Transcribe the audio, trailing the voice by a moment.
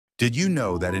Did you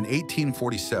know that in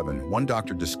 1847, one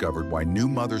doctor discovered why new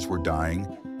mothers were dying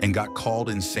and got called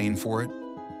insane for it?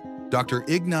 Dr.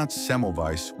 Ignaz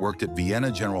Semmelweis worked at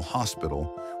Vienna General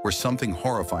Hospital, where something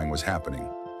horrifying was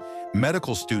happening.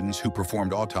 Medical students who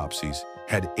performed autopsies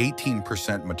had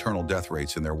 18% maternal death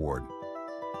rates in their ward.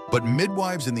 But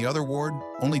midwives in the other ward,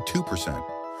 only 2%.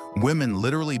 Women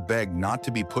literally begged not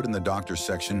to be put in the doctor's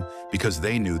section because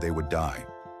they knew they would die.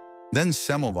 Then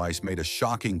Semmelweis made a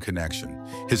shocking connection.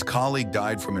 His colleague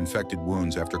died from infected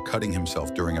wounds after cutting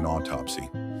himself during an autopsy.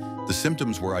 The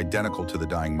symptoms were identical to the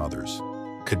dying mother's.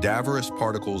 Cadaverous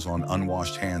particles on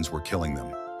unwashed hands were killing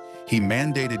them. He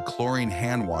mandated chlorine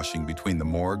hand washing between the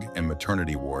morgue and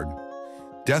maternity ward.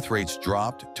 Death rates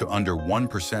dropped to under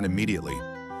 1% immediately,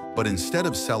 but instead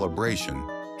of celebration,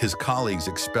 his colleagues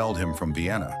expelled him from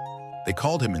Vienna. They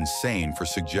called him insane for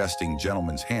suggesting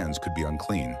gentlemen's hands could be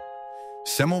unclean.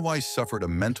 Semmelweis suffered a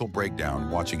mental breakdown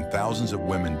watching thousands of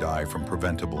women die from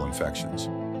preventable infections.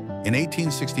 In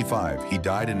 1865, he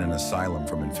died in an asylum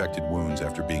from infected wounds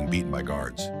after being beaten by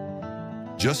guards.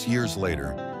 Just years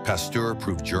later, Pasteur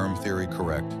proved germ theory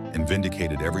correct and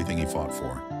vindicated everything he fought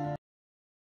for.